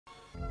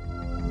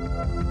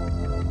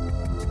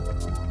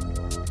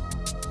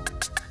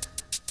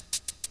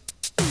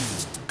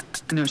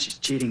I know she's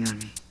cheating on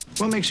me.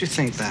 What makes you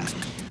think that?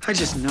 I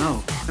just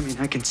know. I mean,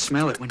 I can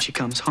smell it when she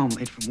comes home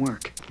late from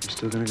work. I'm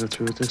still gonna go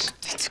through with this?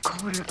 It's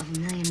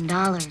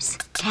 $250,000.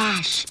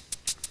 Cash.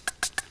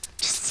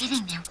 Just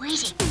sitting there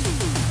waiting.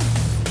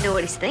 You know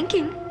what he's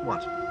thinking?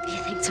 What? He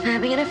thinks I'm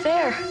having an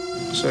affair.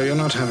 So you're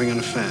not having an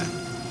affair?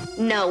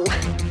 No.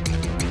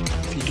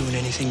 If you're doing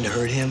anything to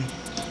hurt him,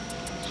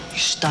 you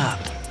stop.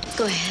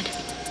 Go ahead.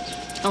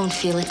 I won't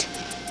feel it.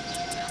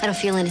 I don't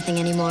feel anything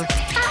anymore.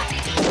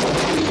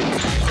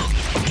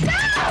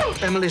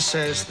 Emily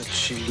says that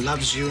she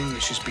loves you and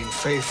that she's been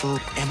faithful.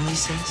 Emily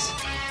says?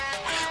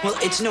 Well,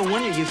 it's no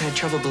wonder you've had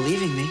trouble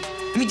believing me.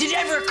 I mean, did it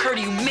ever occur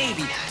to you,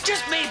 maybe,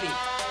 just maybe,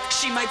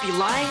 she might be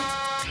lying?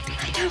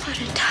 I don't want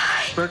to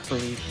die. Burke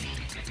believed me,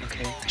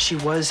 okay? She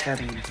was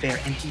having an affair,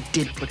 and he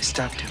did put a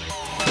stop to it.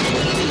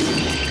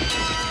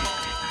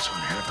 That's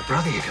one hell of a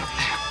brother you got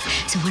there.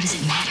 So what does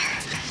it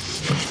matter?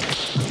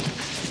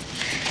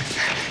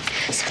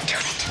 So do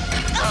it.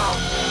 Oh!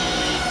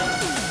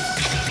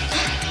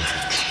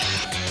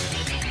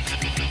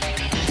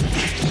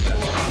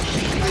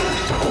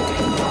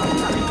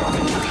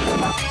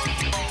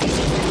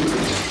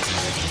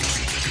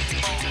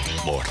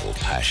 Mortal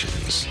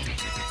Passions,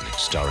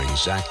 starring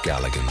Zach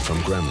Galligan from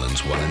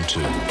Gremlins 1 and 2,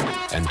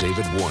 and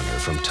David Warner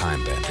from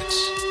Time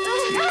Bandits.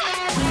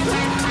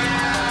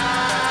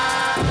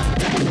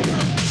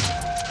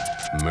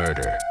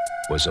 Murder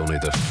was only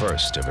the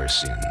first of her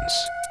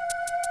sins.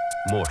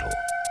 Mortal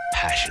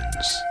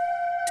Passions.